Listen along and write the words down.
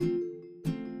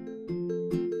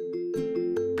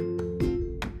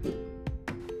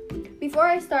Before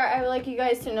I start, I would like you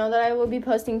guys to know that I will be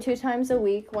posting 2 times a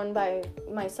week, one by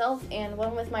myself and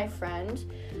one with my friend.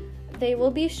 They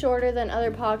will be shorter than other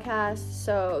podcasts,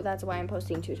 so that's why I'm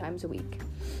posting 2 times a week.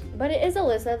 But it is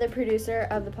Alyssa, the producer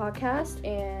of the podcast,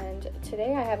 and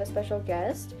today I have a special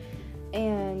guest,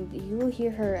 and you will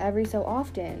hear her every so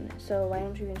often. So why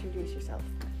don't you introduce yourself?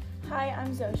 Hi,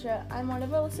 I'm Zosha. I'm one of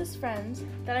Alyssa's friends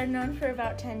that I've known for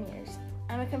about 10 years.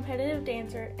 I'm a competitive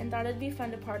dancer and thought it'd be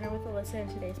fun to partner with Alyssa in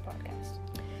today's podcast.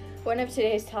 One of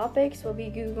today's topics will be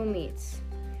Google Meets.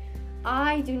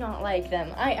 I do not like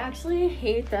them. I actually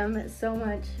hate them so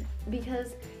much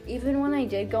because even when I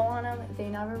did go on them, they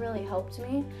never really helped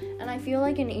me, and I feel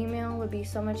like an email would be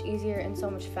so much easier and so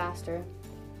much faster.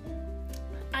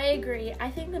 I agree. I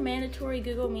think the mandatory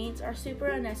Google Meets are super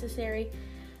unnecessary,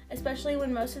 especially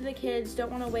when most of the kids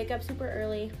don't want to wake up super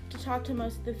early to talk to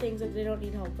most of the things that they don't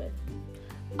need help with.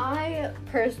 I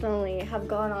personally have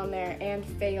gone on there and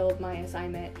failed my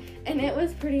assignment, and it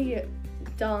was pretty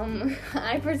dumb.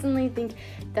 I personally think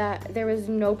that there was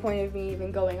no point of me even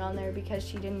going on there because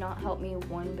she did not help me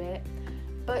one bit,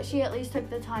 but she at least took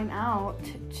the time out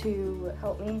to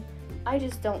help me. I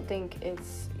just don't think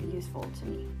it's useful to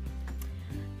me.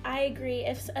 I agree.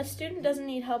 If a student doesn't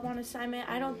need help on assignment,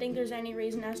 I don't think there's any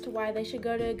reason as to why they should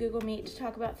go to a Google Meet to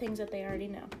talk about things that they already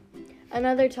know.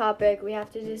 Another topic we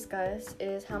have to discuss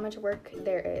is how much work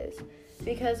there is.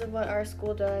 Because of what our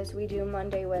school does, we do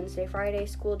Monday, Wednesday, Friday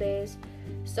school days,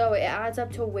 so it adds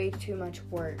up to way too much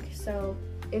work. So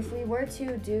if we were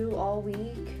to do all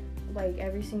week, like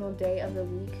every single day of the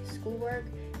week schoolwork,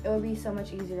 it would be so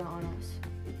much easier on us.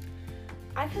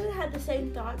 I kind of had the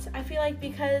same thoughts. I feel like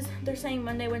because they're saying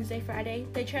Monday, Wednesday, Friday,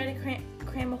 they try to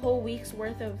cram a whole week's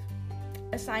worth of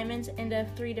assignments into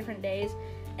 3 different days,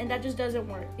 and that just doesn't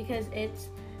work because it's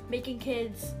making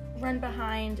kids run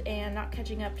behind and not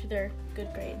catching up to their good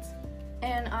grades.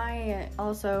 And I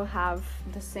also have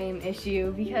the same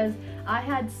issue because I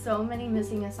had so many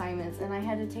missing assignments, and I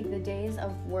had to take the days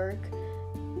of work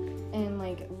in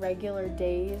like regular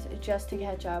days just to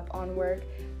catch up on work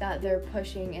that they're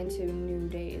pushing into new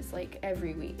days like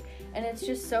every week. And it's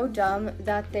just so dumb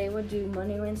that they would do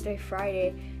Monday, Wednesday,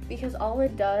 Friday, because all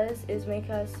it does is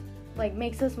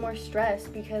makes us more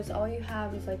stressed because all you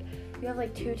have is you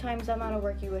have 2 times the amount of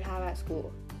work you would have at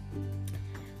school.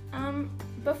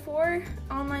 Before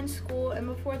online school and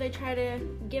before they try to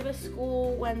give us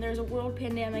school when there's a world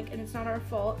pandemic and it's not our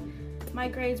fault, my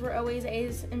grades were always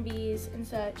A's and B's and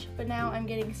such, but now I'm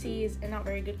getting C's and not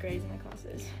very good grades in my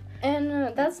classes.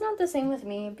 And that's not the same with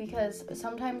me because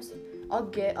sometimes I'll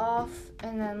get off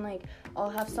and then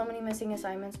I'll have so many missing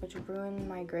assignments which ruin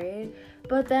my grade,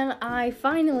 but then I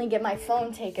finally get my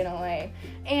phone taken away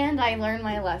and I learn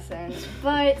my lessons.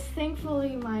 But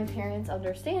thankfully my parents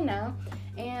understand now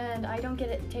and I don't get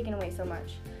it taken away so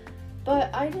much.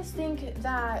 But I just think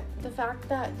that the fact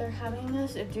that they're having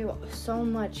us do so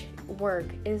much work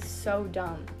is so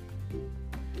dumb.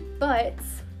 But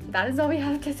that is all we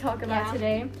have to talk about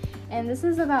today. And this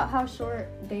is about how short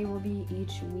they will be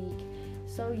each week.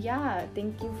 So yeah,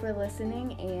 thank you for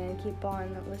listening and keep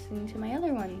on listening to my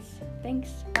other ones. Thanks.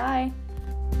 Bye.